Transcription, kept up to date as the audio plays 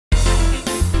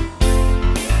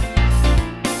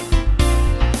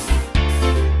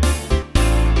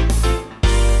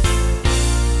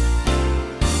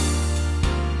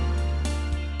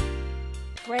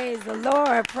the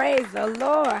Lord. Praise the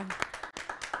Lord.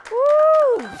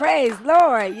 Woo! Praise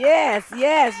Lord. Yes,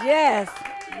 yes, yes,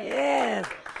 yes.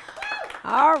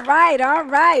 All right, all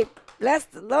right. Bless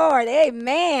the Lord.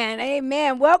 Amen.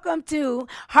 Amen. Welcome to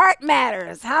Heart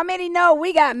Matters. How many know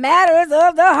we got matters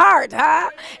of the heart, huh?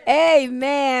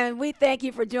 Amen. We thank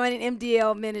you for joining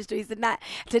MDL Ministries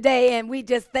today, and we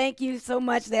just thank you so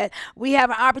much that we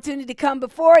have an opportunity to come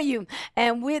before you.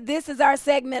 And this is our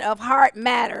segment of Heart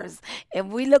Matters. If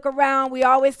we look around, we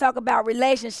always talk about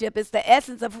relationship. It's the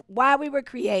essence of why we were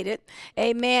created,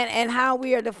 amen, and how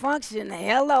we are to function,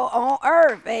 hello, on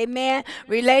earth, amen.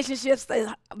 Relationships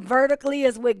vertically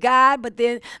is with God, but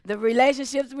then the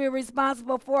relationships we're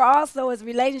responsible for also is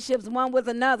relationships one with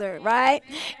another, right?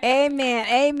 Amen,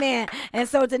 amen. And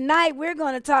so tonight we're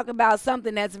going to talk about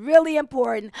something that's really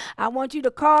important. I want you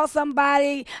to call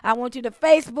somebody. I want you to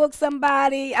Facebook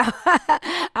somebody.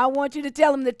 I want you to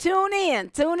tell them to tune in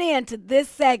to this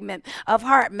segment of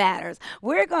Heart Matters.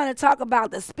 We're going to talk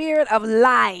about the spirit of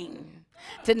lying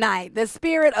tonight, the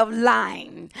spirit of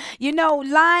lying. You know,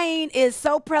 lying is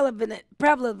so prevalent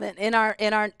in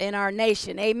our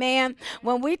nation. Amen.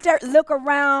 When we look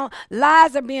around,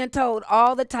 lies are being told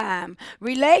all the time.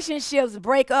 Relationships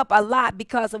break up a lot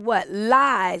because of what?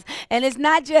 Lies. And it's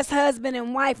not just husband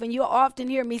and wife, and you'll often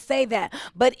hear me say that.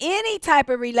 But any type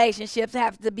of relationships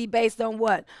have to be based on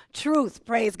what? Truth.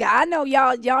 Praise God. I know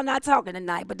y'all not talking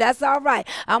tonight, but that's all right.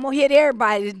 I'm gonna hit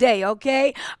everybody today,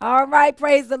 okay? All right,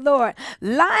 praise the Lord.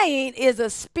 Lying is a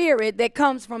spirit that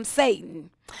comes from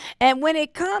Satan. And when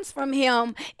it comes from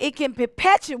him, it can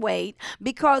perpetuate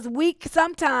because we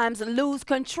sometimes lose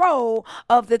control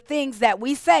of the things that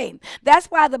we say. That's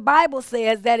why the Bible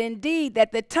says that indeed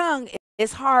that the tongue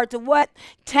is hard to what?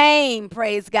 Tame,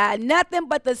 praise God. Nothing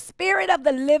but the spirit of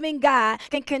the living God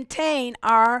can contain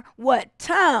our what?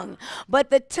 Tongue. But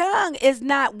the tongue is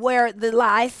not where the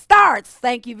lie starts.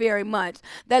 Thank you very much.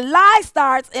 The lie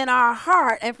starts in our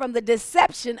heart and from the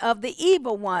deception of the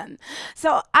evil one.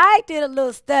 So I did a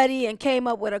little study and came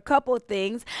up with a couple of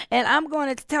things, and I'm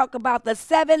going to talk about the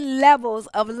 7 levels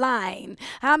of lying.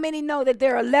 How many know that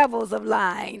there are levels of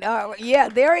lying? Yeah,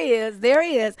 there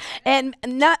is. And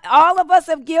not all of us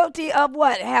are guilty of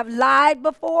what? Have lied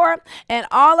before, and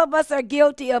all of us are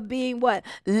guilty of being what?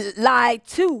 Lied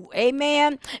to.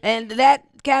 Amen. And that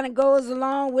kind of goes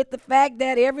along with the fact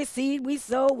that every seed we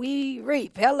sow, we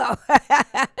reap. Hello.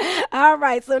 All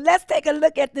right, so let's take a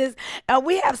look at this.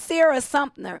 We have Sarah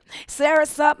Sumner. Sarah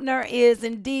Sumner is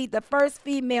indeed the first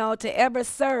female to ever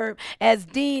serve as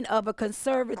dean of a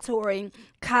conservatory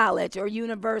college or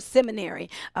seminary.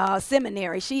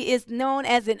 She is known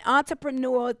as an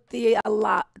entrepreneur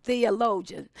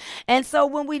theologian. And so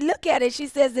when we look at it, she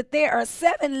says that there are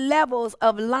 7 levels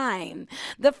of lying.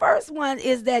 The first one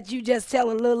is that you just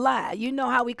tell a little lie. You know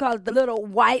how we call it the little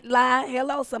white lie?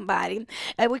 Hello, somebody.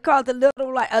 And we call it the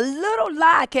little lie. A little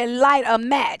lie can light a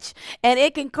match, and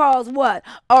it can cause what?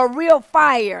 A real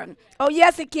fire. Oh,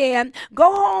 yes, it can.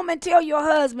 Go home and tell your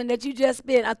husband that you just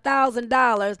spent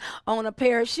 $1,000 on a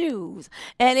pair of shoes.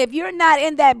 And if you're not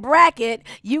in that bracket,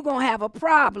 you're going to have a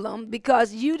problem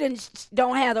because you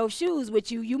don't have those shoes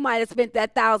with you. You might have spent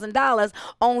that $1,000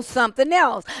 on something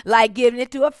else, like giving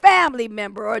it to a family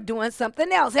member or doing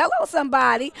something else. Hello,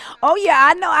 somebody. Oh,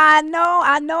 yeah, I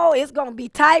know it's going to be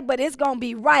tight, but it's going to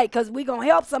be right because we're going to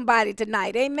help somebody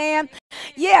tonight. Amen.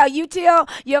 Yeah, you tell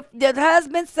the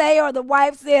husband say or the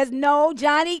wife says, no,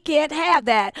 Johnny can't have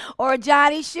that, or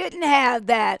Johnny shouldn't have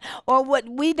that, or what?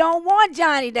 We don't want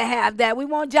Johnny to have that. We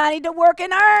want Johnny to work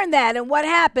and earn that. And what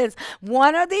happens?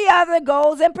 One or the other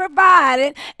goes and provides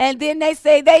it, and then they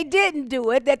say they didn't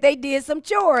do it, that they did some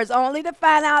chores, only to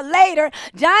find out later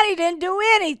Johnny didn't do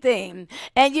anything.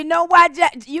 And you know why?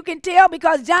 You can tell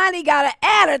because Johnny got an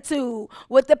attitude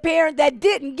with the parent that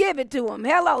didn't give it to him.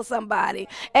 Hello, somebody.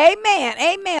 Amen.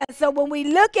 Amen. So when we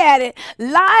look at it,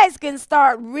 lies can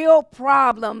start real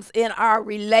problems in our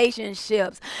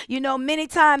relationships. You know, many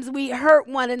times we hurt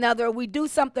one another, or we do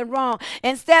something wrong.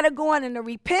 Instead of going and to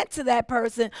repent to that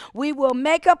person, we will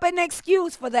make up an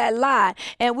excuse for that lie.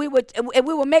 And we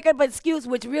will make up an excuse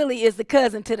which really is the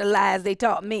cousin to the lies they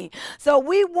taught me. So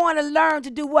we want to learn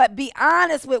to do what? Be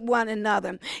honest with one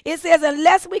another. It says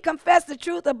unless we confess the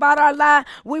truth about our lie,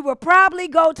 we will probably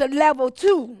go to level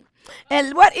 2.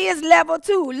 And what is level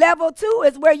 2? Level 2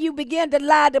 is where you begin to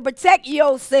lie to protect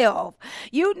yourself.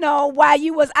 You know, while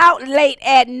you was out late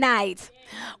at night.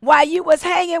 While you was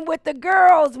hanging with the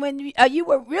girls, when you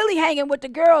were really hanging with the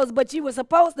girls, but you were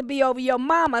supposed to be over your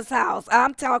mama's house.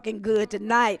 I'm talking good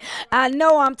tonight. I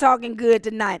know I'm talking good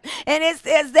tonight. And it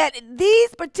says that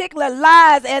these particular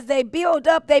lies, as they build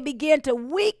up, they begin to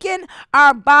weaken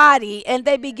our body and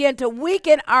they begin to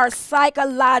weaken our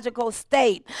psychological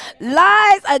state.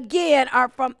 Lies, again,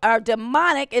 are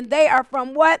demonic, and they are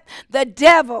from what? The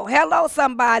devil. Hello,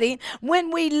 somebody.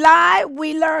 When we lie,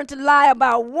 we learn to lie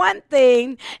about one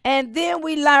thing, and then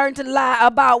we learn to lie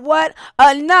about what?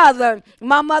 Another.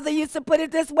 My mother used to put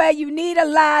it this way: you need a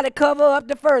lie to cover up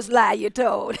the first lie you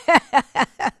told.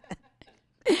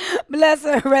 Bless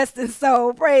her resting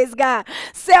soul. Praise God.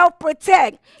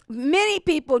 Self-protect. Many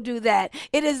people do that.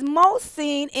 It is most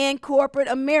seen in corporate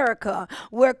America,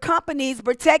 where companies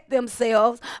protect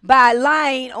themselves by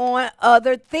lying on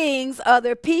other things,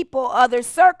 other people, other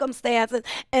circumstances,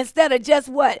 instead of just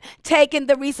what? Taking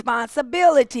the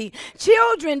responsibility.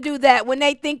 Children do that when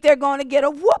they think they're going to get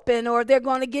a whooping or they're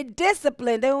going to get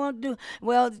disciplined. They won't do,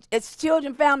 well, it's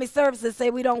Children Family Services say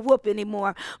we don't whoop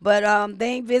anymore, but they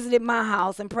ain't visited my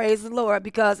house, and praise the Lord,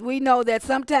 because we know that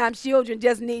sometimes children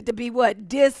just need to be what?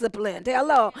 Disciplined.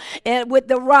 Hello. And with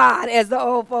the rod, as the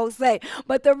old folks say.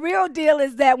 But the real deal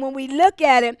is that when we look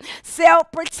at it,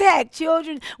 self-protect.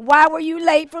 Children, why were you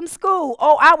late from school?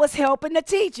 Oh, I was helping the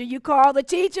teacher. You call the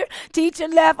teacher. Teacher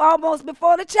left almost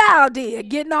before the child did,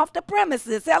 getting off the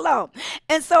premises. Hello.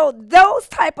 And so those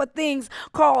type of things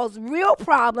cause real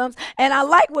problems. And I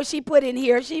like what she put in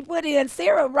here. She put in,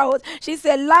 Sarah wrote, she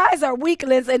said, lies are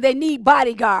weaklings and they need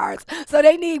bodyguards. So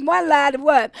they need one lie to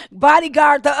what?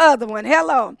 Bodyguard the other one.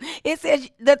 Hello. It says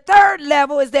the third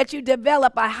level is that you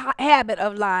develop a habit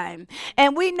of lying.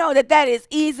 And we know that that is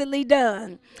easily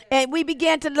done. And we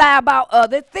begin to lie about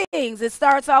other things. It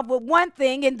starts off with one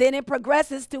thing and then it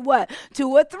progresses to what? 2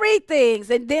 or 3 things.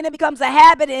 And then it becomes a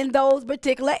habit in those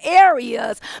particular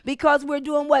areas because we're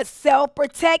doing what?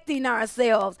 Self-protecting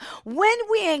ourselves. When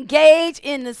we engage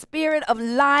in the spirit of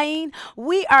lying,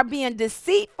 we are being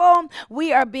deceitful.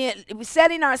 We are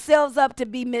setting ourselves up to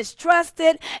be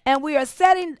mistrusted, and we are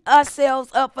setting ourselves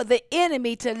up for the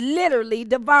enemy to literally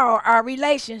devour our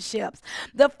relationships.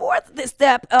 The fourth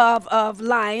step of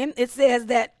lying, it says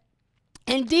that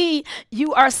indeed,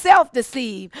 you are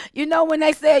self-deceived. You know, when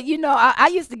they said, you know, I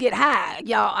used to get high,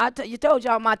 y'all. You told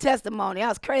y'all my testimony. I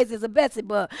was crazy as a Betsy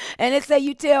bug. And they say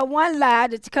you tell one lie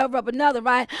to cover up another,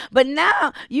 right? But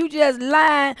now you just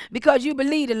lying because you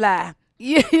believe the lie.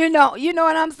 You know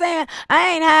what I'm saying? I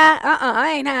ain't high.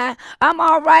 I ain't high. I'm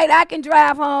all right. I can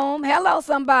drive home. Hello,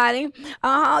 somebody.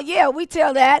 Yeah, we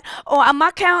tell that. Oh, my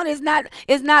account is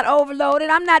not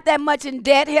overloaded. I'm not that much in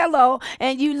debt. Hello.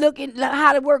 And you looking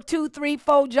how to work 2, 3,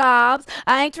 4 jobs.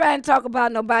 I ain't trying to talk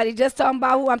about nobody. Just talking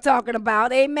about who I'm talking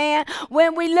about. Amen.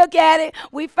 When we look at it,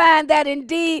 we find that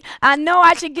indeed, I know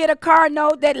I should get a car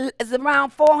note that is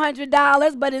around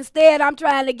 $400, but instead I'm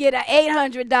trying to get an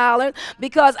 $800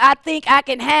 because I think I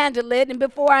can handle it, and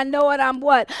before I know it, I'm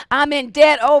what? I'm in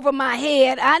debt over my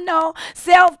head. I know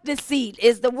self-deceit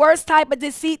is the worst type of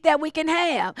deceit that we can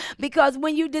have, because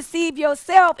when you deceive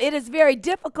yourself, it is very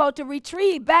difficult to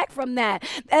retrieve back from that.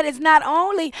 That is not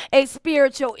only a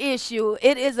spiritual issue,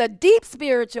 it is a deep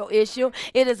spiritual issue.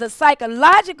 It is a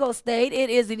psychological state. It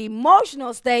is an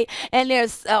emotional state, and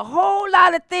there's a whole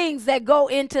lot of things that go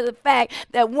into the fact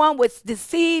that one would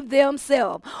deceive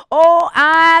themselves. Oh,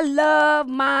 I love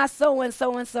my so-and-so,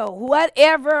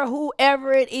 whatever,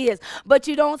 whoever it is, but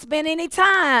you don't spend any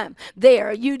time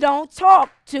there. You don't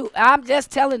talk to, I'm just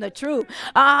telling the truth.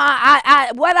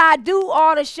 What I do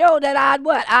ought to show that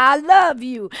I love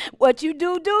you. What you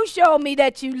do show me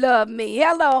that you love me.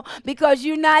 Hello, because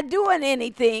you're not doing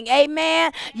anything.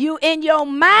 Amen. You in your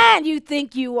mind, you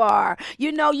think you are.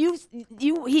 You know,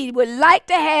 he would like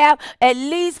to have at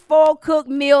least 4 cooked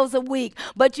meals a week,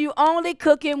 but you only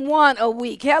cooking 1 a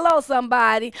week. Hello,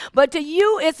 somebody. But to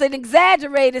you, it's an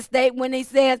exaggerated state when he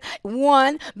says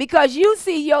 1, because you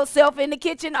see yourself in the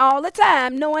kitchen all the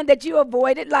time, knowing that you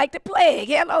avoid it like the plague.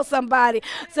 Hello, somebody.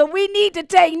 So we need to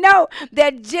take note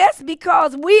that just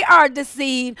because we are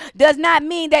deceived does not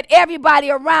mean that everybody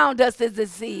around us is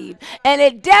deceived. And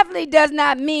it definitely does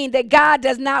not mean that God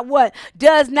does not what?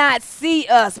 Does not see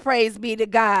us. Praise be to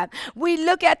God. We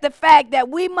look at the fact that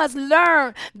we must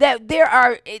learn that there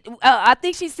are, I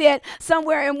think she said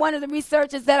somewhere in one of the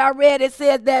researches that I read, it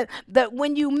said that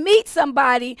when you meet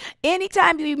somebody,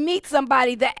 anytime you meet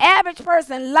somebody, the average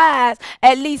person lies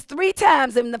at least 3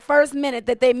 times in the first minute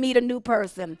that they meet a new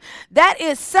person. That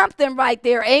is something right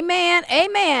there. Amen.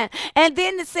 Amen. And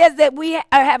then it says that we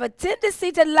have a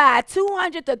tendency to lie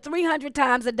 200 to 300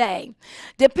 times a day,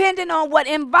 depending on what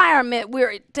environment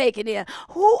we're taking in.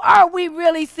 Who are we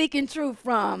really seeking truth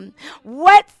from?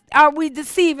 What are we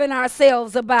deceiving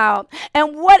ourselves about?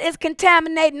 And what is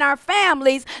contaminating our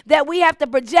families that we have to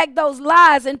project those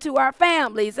lies into our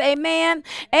families? Amen.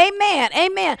 Amen.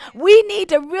 Amen. We need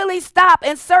to really stop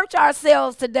and search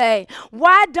ourselves today.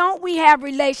 Why don't we have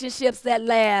relationships that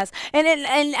last?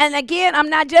 And again, I'm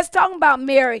not just talking about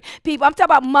married people. I'm talking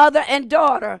about mother and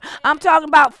daughter. I'm talking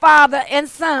about father and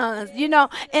sons. You know,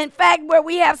 in fact, where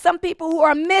we have some people who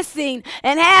are missing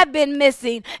and have been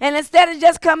missing, and instead of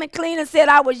just coming clean and said,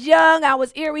 I was young, I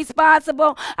was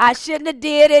irresponsible, I shouldn't have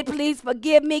did it, please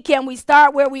forgive me. Can we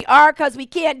start where we are? Because we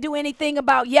can't do anything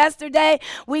about yesterday.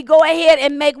 We go ahead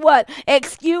and make what?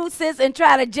 Excuses and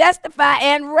try to justify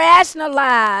and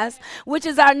rationalize, which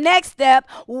is our next step,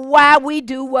 why we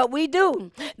do what we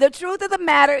do. The truth of the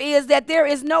matter is that there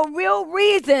is no real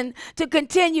reason to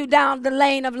continue down the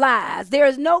lane of lies. There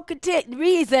is no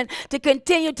reason to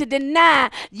continue to deny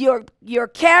your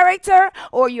character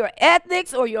or your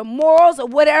ethics or your morals or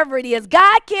whatever it is.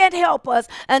 God can't help us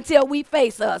until we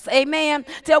face us. Amen.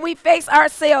 Till we face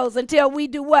ourselves, until we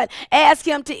do what? Ask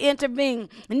him to intervene.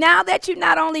 Now that you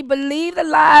not only believe the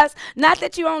lies, not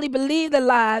that you only believe the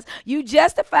lies, you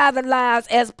justify the lies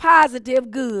as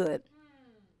positive good.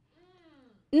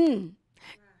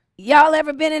 Y'all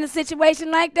ever been in a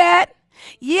situation like that?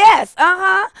 Yes,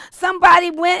 somebody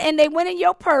went and they went in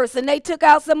your purse and they took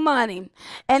out some money.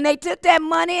 And they took that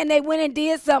money and they went and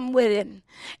did something with it.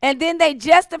 And then they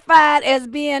justified as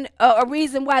being a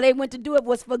reason why they went to do it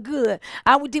was for good.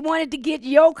 I wanted to get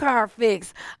your car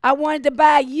fixed. I wanted to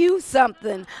buy you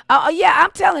something. Yeah,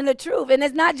 I'm telling the truth. And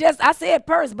it's not just, I said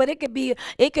purse, but it could be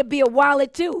a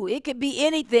wallet too. It could be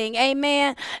anything.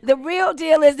 Amen. The real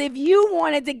deal is if you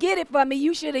wanted to get it for me,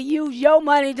 you should have used your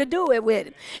money to do it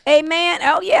with. Amen.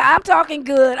 Oh yeah, I'm talking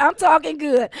good. I'm talking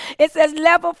good. It says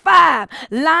level 5.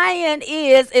 Lying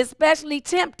is especially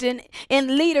tempting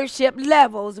in leadership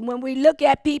levels. When we look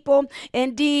at people,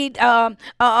 indeed, that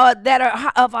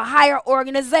are of a higher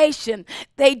organization,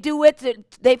 they do it,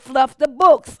 they fluff the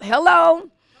books. Hello?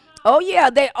 Oh, yeah,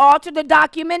 they alter the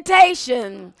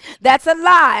documentation. That's a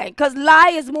lie, because lie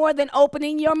is more than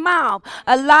opening your mouth.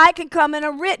 A lie can come in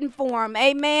a written form,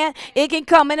 amen? It can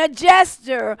come in a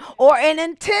gesture or an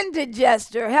intended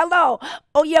gesture. Hello?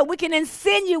 Oh, yeah, we can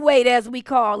insinuate, as we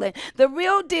call it. The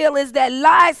real deal is that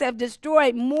lies have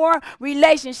destroyed more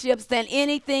relationships than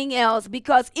anything else,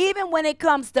 because even when it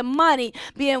comes to money,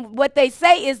 being what they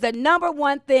say is the number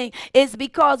one thing, is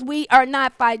because we are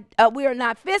not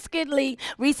fiscally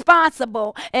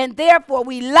responsible, and therefore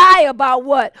we lie about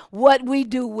what we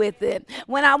do with it.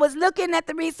 When I was looking at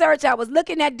the research, I was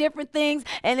looking at different things,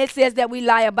 and it says that we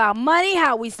lie about money,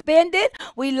 how we spend it.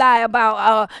 We lie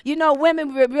about,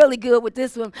 women were really good with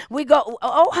this one. We go,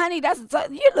 oh, honey,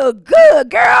 you look good,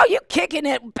 girl. You kicking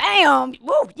it. Bam.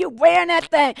 Woo, you wearing that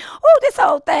thing. Oh, this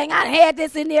whole thing, I had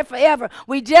this in there forever.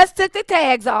 We just took the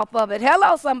tags off of it.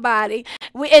 Hello, somebody.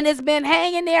 And it's been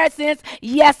hanging there since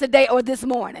yesterday or this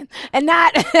morning. And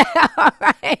not, all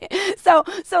right. So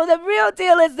the real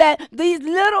deal is that these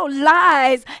little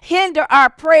lies hinder our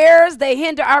prayers. They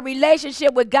hinder our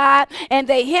relationship with God, and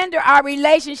they hinder our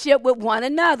relationship with one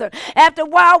another. After a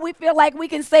while, we feel like we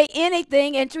can say anything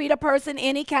and treat a person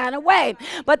any kind of way.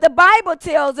 But the Bible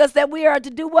tells us that we are to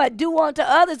do what? Do unto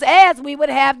others as we would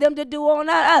have them to do on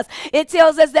us. It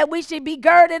tells us that we should be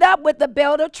girded up with the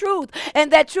belt of truth,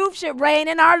 and that truth should reign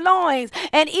in our loins.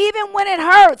 And even when it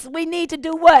hurts, we need to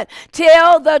do what?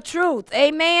 Tell the truth.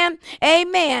 Amen.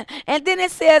 Amen. And then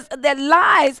it says that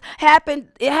lies happen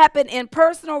in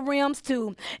personal realms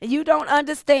too. You don't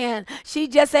understand. She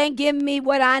just ain't giving me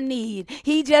what I need.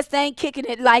 He just ain't kicking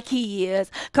it like he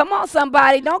is. Come on,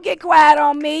 somebody. Don't get quiet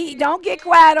on me. Don't get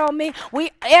quiet on me.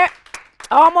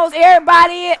 Almost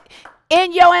everybody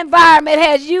in your environment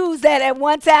has used that at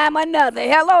one time or another.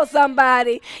 Hello,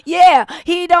 somebody. Yeah,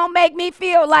 he don't make me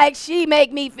feel like she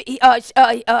make me,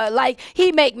 like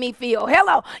he make me feel.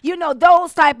 Hello,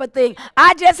 those type of things.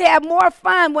 I just have more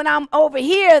fun when I'm over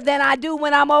here than I do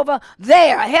when I'm over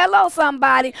there. Hello,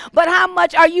 somebody. But how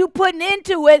much are you putting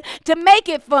into it to make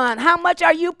it fun? How much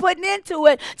are you putting into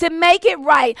it to make it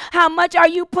right? How much are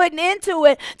you putting into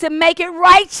it to make it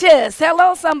righteous?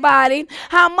 Hello, somebody.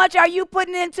 How much are you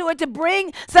putting into it to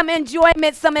bring some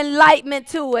enjoyment, some enlightenment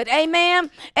to it. Amen.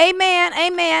 Amen.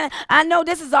 Amen. I know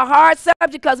this is a hard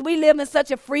subject because we live in such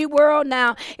a free world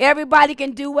now. Everybody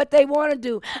can do what they want to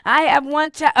do. I have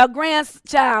a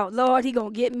grandchild. Lord, he gonna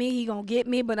get me. He gonna get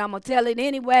me, but I'm gonna tell it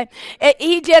anyway.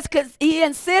 Cause he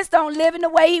insists on living the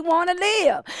way he want to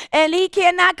live, and he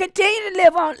cannot continue to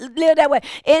live that way.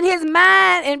 In his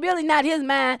mind, and really not his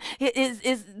mind,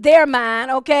 is their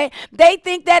mind. Okay, they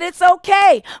think that it's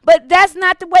okay, but that's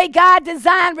not the way God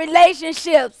designed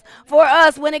relationships for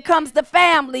us when it comes to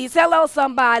families. Hello,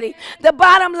 somebody. The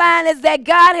bottom line is that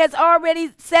God has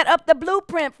already set up the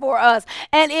blueprint for us,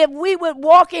 and if we would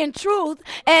walk in truth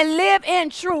and live in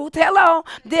truth, hello,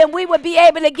 then we would be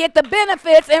able to get the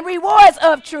benefits and rewards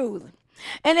of truth.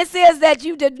 And it says that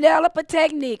you develop a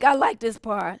technique. I like this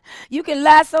part. You can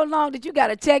lie so long that you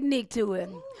got a technique to it.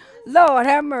 Lord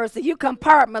have mercy. You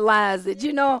compartmentalize it.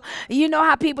 You know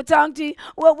how people talk to you.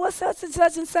 Well, what's such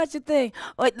and such a thing?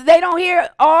 They don't hear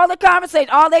all the conversation.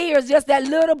 All they hear is just that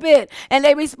little bit, and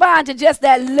they respond to just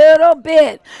that little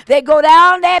bit. They go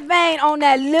down that vein on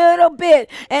that little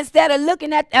bit instead of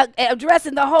looking at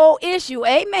addressing the whole issue.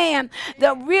 Amen.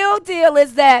 The real deal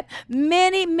is that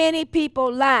many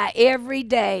people lie every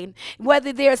day,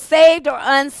 whether they're saved or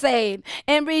unsaved.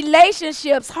 In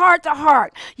relationships, heart to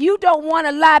heart, you don't want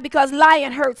to lie because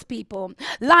lying hurts people.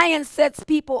 Lying sets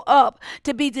people up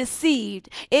to be deceived.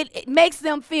 It makes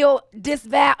them feel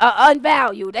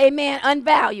unvalued. Amen.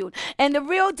 Unvalued. And the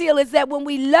real deal is that when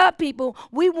we love people,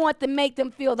 we want to make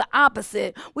them feel the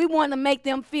opposite. We want to make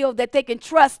them feel that they can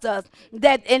trust us.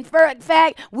 That in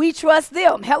fact, we trust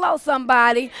them. Hello,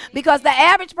 somebody. Because the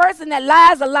average person that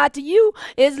lies a lot to you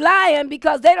is lying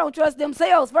because they don't trust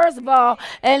themselves, first of all,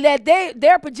 and that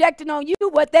they're projecting on you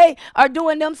what they are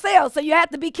doing themselves. So you have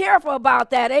to be careful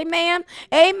about that. Amen.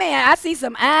 Amen. I see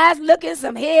some eyes looking,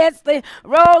 some heads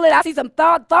rolling. I see some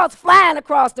thoughts flying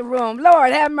across the room.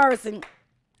 Lord have mercy.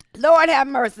 Lord have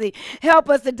mercy. Help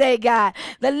us today, God.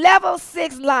 The level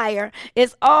 6 liar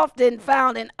is often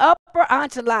found in upper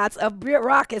echelons of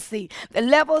bureaucracy. The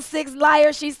level 6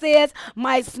 liar, she says,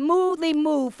 might smoothly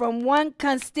move from one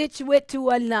constituent to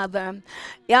another.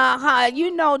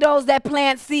 You know those that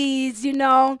plant seeds, you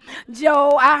know.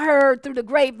 Joe, I heard through the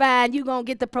grapevine you're going to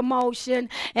get the promotion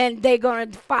and they're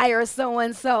going to fire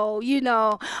so-and-so, you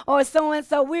know. Or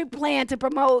so-and-so, we plan to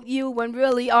promote you when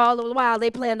really all the while they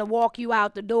plan to walk you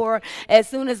out the door as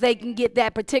soon as they can get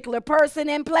that particular person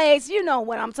in place. You know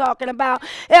what I'm talking about.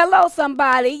 Hello,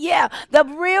 somebody. Yeah, the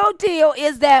real deal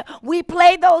is that we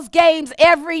play those games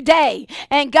every day.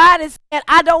 And God is saying,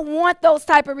 I don't want those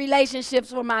type of relationships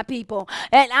for my people.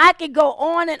 And I can go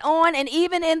on, and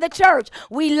even in the church,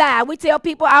 we lie. We tell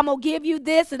people, I'm going to give you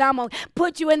this, and I'm going to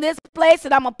put you in this place,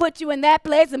 and I'm going to put you in that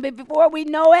place. And before we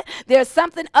know it, there's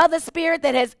something other spirit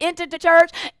that has entered the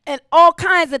church, and all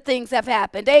kinds of things have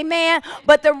happened. Amen.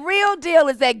 But the real deal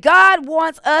is that God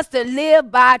wants us to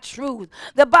live by truth.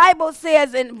 The Bible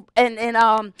says in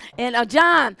John,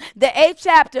 the 8th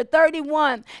chapter,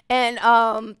 31 and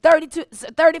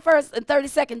 31st and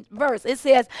 32nd verse, it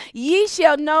says, ye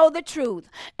shall know the truth,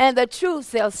 and the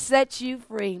truth shall set you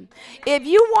free. If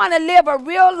you want to live a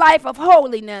real life of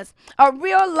holiness, a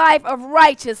real life of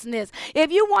righteousness,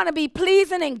 if you want to be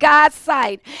pleasing in God's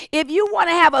sight, if you want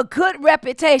to have a good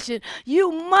reputation,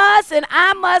 you must and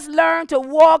I must learn to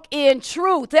walk in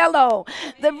truth. Hello.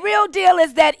 The real deal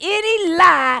is that any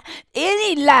lie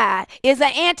is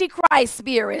an antichrist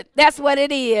spirit. That's what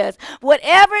it is.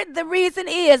 Whatever the reason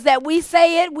is that we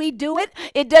say it, we do it,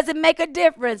 it doesn't make a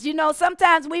difference. You know,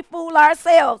 sometimes we fool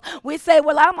ourselves. We say,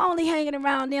 well, I'm only hanging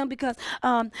around them because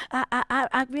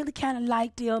I really kind of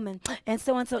like them and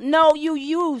so and so. No, you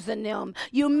using them.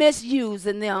 You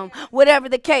misusing them. Whatever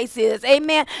the case is.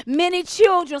 Amen. Many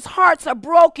children's hearts are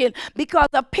broken because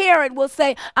a parent will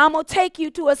say, I'm going to take you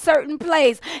to a certain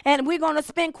place and we're going to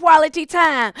spend quality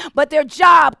time. But their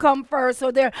job come first,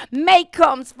 or their mate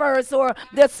comes first, or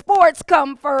their sports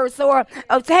come first, or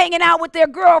hanging out with their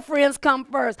girlfriends come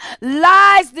first.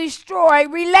 Lies destroy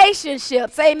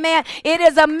relationships. Amen. It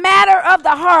is a matter of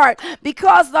the heart,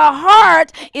 because the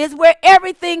heart is where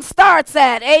everything starts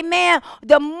at. Amen.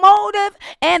 The motive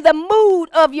and the mood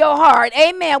of your heart,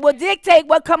 amen, will dictate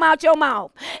what come out your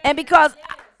mouth. And because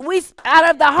out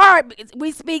of the heart,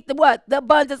 we speak the what? The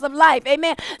abundance of life.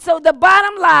 Amen. So the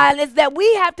bottom line is that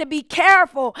we have to be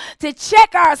careful to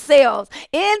check ourselves.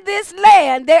 In this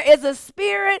land, there is a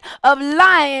spirit of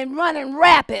lying running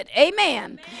rapid.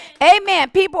 Amen. Amen.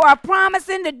 People are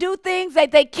promising to do things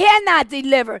that they cannot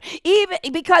deliver, even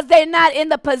because they're not in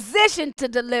the position to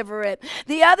deliver it.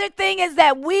 The other thing is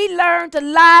that we learn to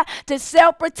lie to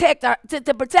self-protect,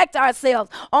 to protect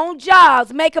ourselves. On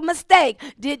jobs, make a mistake.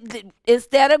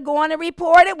 Instead of going to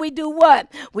report it, we do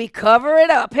what? We cover it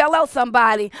up. Hello,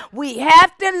 somebody. We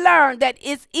have to learn that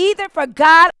it's either for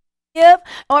God live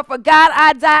or for God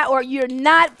I die, or you're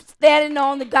not standing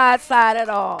on the God side at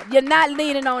all. You're not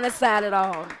leaning on the side at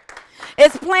all.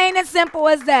 It's plain and simple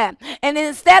as that. And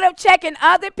instead of checking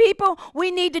other people, we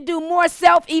need to do more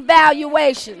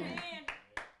self-evaluation.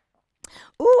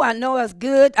 Ooh, I know it's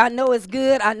good. I know it's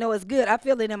good. I know it's good. I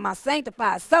feel it in my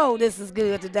sanctified soul. This is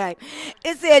good today.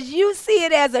 It says you see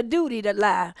it as a duty to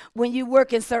lie when you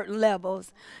work in certain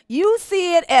levels. You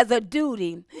see it as a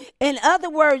duty. In other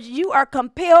words, you are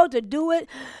compelled to do it.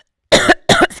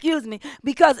 Excuse me,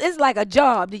 because it's like a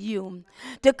job to you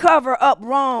to cover up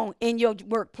wrong in your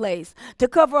workplace, to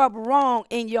cover up wrong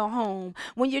in your home.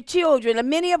 When your children, and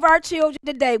many of our children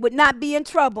today would not be in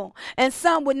trouble, and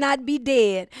some would not be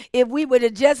dead if we would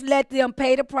have just let them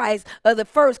pay the price of the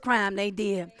first crime they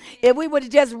did. If we would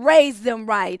have just raised them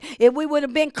right, if we would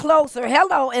have been closer,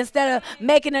 hello, instead of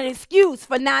making an excuse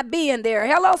for not being there.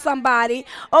 Hello, somebody.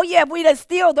 Oh yeah, if we'd have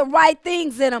instilled the right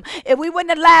things in them, if we wouldn't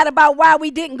have lied about why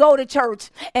we didn't go to church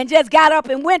and just got up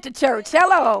and went to church.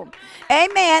 Hello.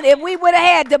 Amen. If we would have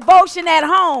had devotion at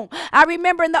home. I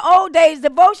remember in the old days,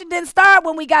 devotion didn't start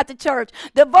when we got to church.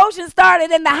 Devotion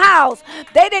started in the house.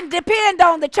 They didn't depend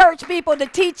on the church people to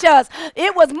teach us.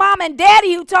 It was mom and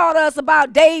daddy who taught us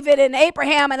about David and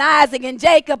Abraham and Isaac and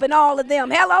Jacob and all of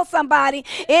them. Hello, somebody.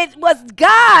 It was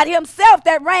God himself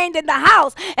that reigned in the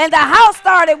house. And the house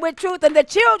started with truth, and the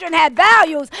children had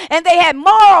values and they had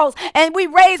morals, and we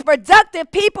raised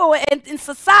productive people in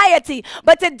society.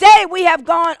 But today we have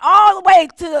gone all the way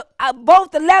to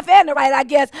both the left and the right, I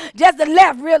guess. Just the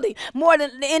left, really, more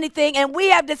than anything. And we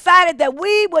have decided that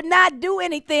we would not do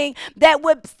anything that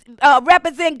would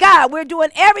represent God. We're doing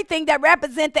everything that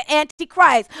represents the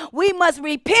Antichrist. We must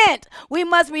repent. We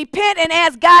must repent and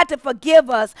ask God to forgive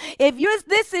us. If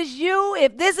this is you,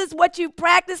 if this is what you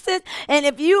practice, and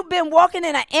if you've been walking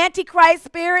in an Antichrist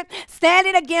spirit,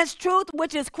 standing against truth,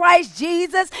 which is Christ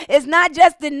Jesus, is not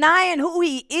just denying who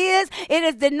he is, it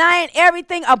is denying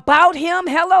everything about him.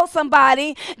 Hello,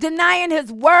 somebody. Denying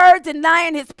his word,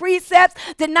 denying his precepts,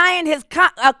 denying his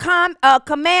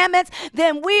commandments,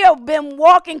 then we have been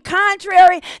walking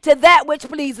contrary to that which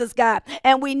pleases God.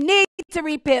 And we need to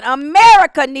repent.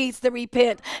 America needs to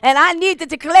repent. And I need to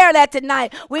declare that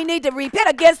tonight. We need to repent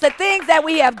against the things that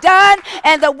we have done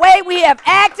and the way we have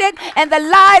acted and the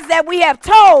lies that we have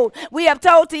told. We have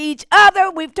told to each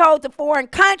other. We've told to foreign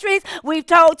countries. We've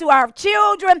told to our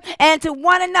children and to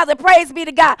one another. Praise be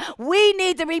to God. We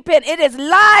need to repent. It is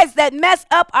lies that mess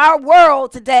up our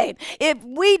world today. If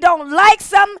we don't like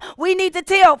something, we need to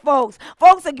tell folks.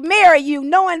 Folks will marry you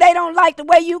knowing they don't like the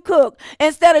way you cook,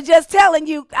 instead of just telling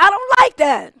you, I don't like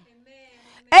that.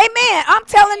 Amen. I'm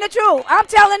telling the truth. I'm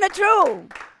telling the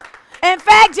truth. In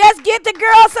fact, just get the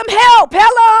girl some help.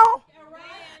 Hello.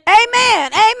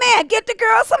 Amen. Amen. Get the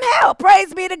girl some help.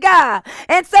 Praise be to God.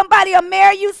 And somebody will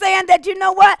marry you saying that, you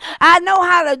know what? I know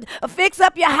how to fix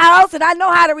up your house, and I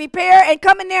know how to repair, and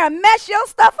come in there and mess your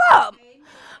stuff up.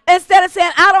 Instead of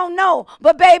saying, I don't know,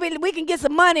 but baby, we can get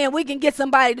some money and we can get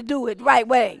somebody to do it the right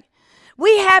way.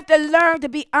 We have to learn to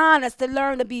be honest, to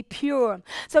learn to be pure.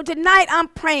 So tonight I'm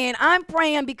praying. I'm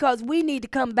praying because we need to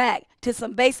come back to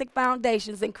some basic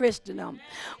foundations in Christendom.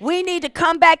 We need to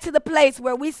come back to the place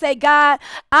where we say, God,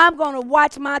 I'm going to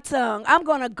watch my tongue. I'm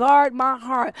going to guard my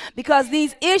heart, because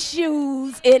these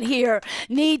issues in here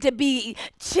need to be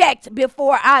checked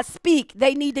before I speak.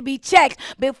 They need to be checked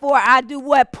before I do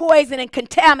what? Poison and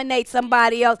contaminate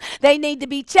somebody else. They need to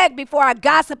be checked before I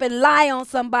gossip and lie on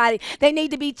somebody. They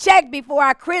need to be checked before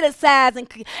I criticize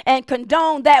and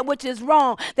condone that which is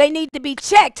wrong. They need to be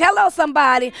checked. Hello,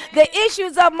 somebody. The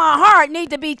issues of my heart need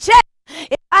to be checked.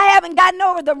 If I haven't gotten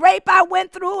over the rape I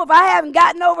went through, if I haven't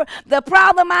gotten over the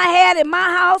problem I had in my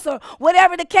house, or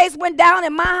whatever the case went down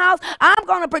in my house, I'm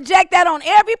going to project that on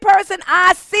every person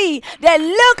I see that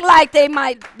look like they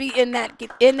might be in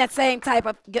that same type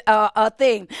of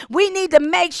thing. We need to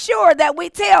make sure that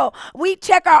we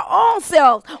check our own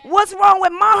selves. What's wrong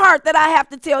with my heart that I have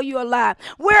to tell you a lie?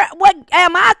 What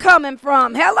am I coming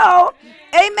from? Hello?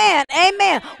 Amen.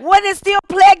 Amen. What is still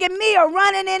plaguing me or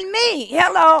running in me?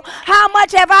 Hello. How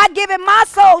much have I given my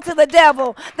soul to the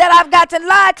devil that I've got to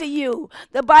lie to you?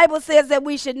 The Bible says that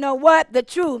we should know what? The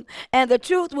truth. And the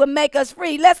truth will make us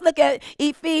free. Let's look at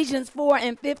Ephesians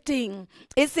 4:15.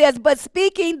 It says, but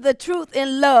speaking the truth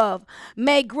in love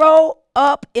may grow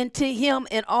up into him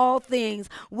in all things,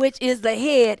 which is the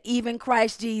head, even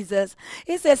Christ Jesus.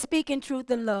 It says speaking truth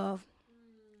in love.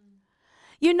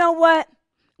 You know what?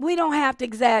 We don't have to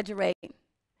exaggerate.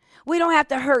 We don't have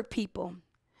to hurt people.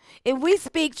 If we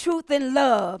speak truth in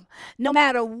love, no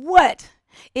matter what,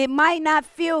 it might not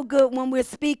feel good when we're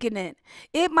speaking it.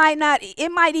 It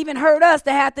might even hurt us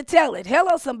to have to tell it.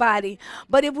 Hello, somebody.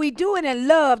 But if we do it in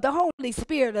love, the Holy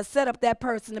Spirit will set up that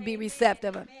person to be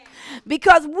receptive. Amen.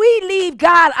 Because we leave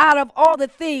God out of all the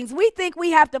things. We think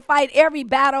we have to fight every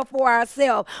battle for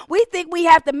ourselves. We think we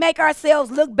have to make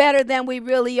ourselves look better than we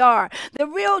really are. The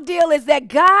real deal is that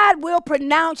God will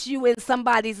pronounce you in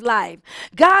somebody's life.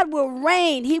 God will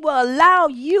reign. He will allow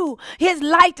you, his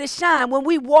light to shine when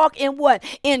we walk in what?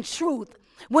 In truth.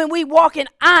 When we walk in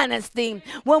honesty,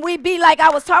 when we be like I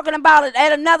was talking about it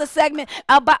at another segment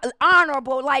about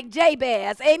honorable like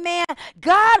Jabez, amen.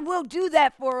 God will do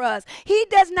that for us. He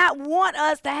does not want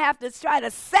us to have to try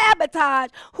to sabotage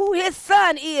who his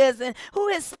son is and who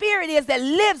his spirit is that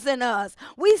lives in us.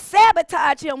 We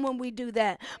sabotage him when we do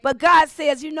that. But God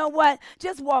says, you know what?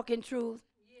 Just walk in truth.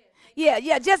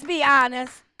 Yeah, just be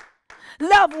honest.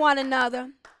 Love one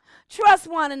another. Trust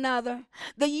one another.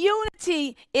 The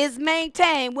unity is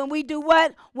maintained when we do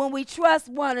what? When we trust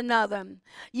one another.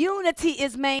 Unity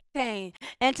is maintained.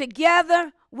 And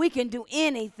together, we can do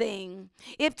anything.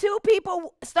 If two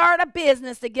people start a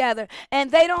business together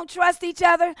and they don't trust each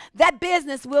other, that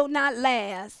business will not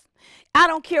last. I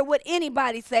don't care what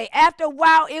anybody say. After a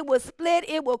while, it will split,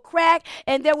 it will crack,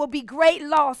 and there will be great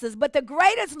losses. But the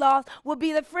greatest loss will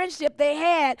be the friendship they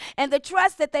had and the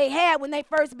trust that they had when they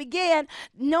first began,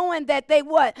 knowing that they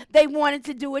wanted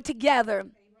to do it together.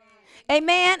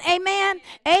 Amen, amen,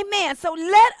 amen. So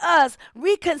let us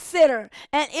reconsider.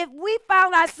 And if we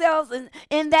found ourselves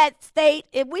in that state,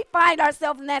 if we find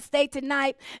ourselves in that state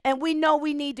tonight and we know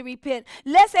we need to repent,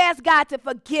 let's ask God to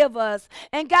forgive us.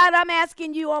 And God, I'm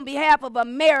asking you on behalf of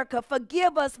America,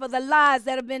 forgive us for the lies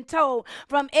that have been told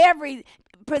from every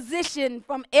position,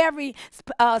 from every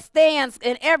stance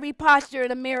and every posture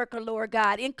in America, Lord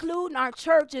God, including our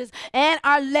churches and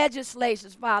our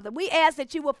legislatures, Father. We ask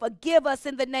that you will forgive us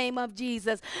in the name of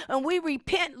Jesus. And we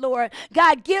repent, Lord.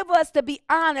 God, give us to be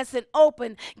honest and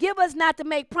open. Give us not to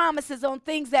make promises on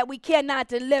things that we cannot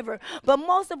deliver. But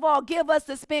most of all, give us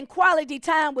to spend quality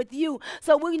time with you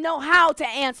so we know how to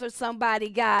answer somebody,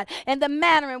 God, and the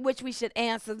manner in which we should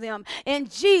answer them. In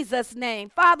Jesus'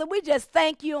 name. Father, we just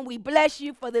thank you and we bless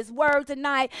you for this word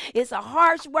tonight. It's a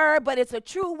harsh word, but it's a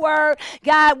true word.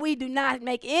 God, we do not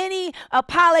make any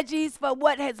apologies for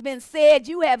what has been said.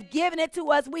 You have given it to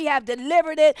us. We have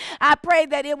delivered it. I pray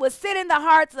that it will sit in the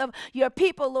hearts of your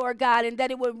people, Lord God, and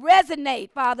that it would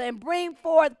resonate, Father, and bring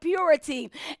forth purity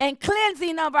and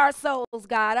cleansing of our souls,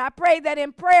 God. I pray that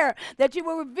in prayer that you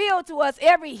will reveal to us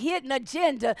every hidden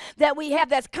agenda that we have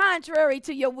that's contrary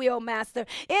to your will, Master,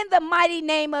 in the mighty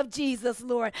name of Jesus,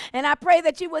 Lord. And I pray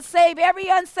that you would save every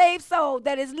unsaved soul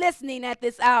that is listening at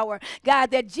this hour,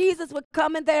 God, that Jesus would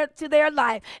come into their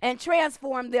life and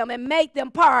transform them and make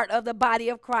them part of the body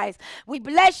of Christ. We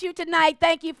bless you tonight.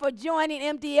 Thank you for joining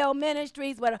MDL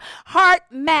Ministries, where heart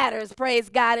matters, praise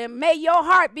God, and may your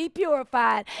heart be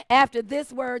purified after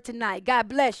this word tonight. God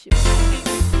bless you.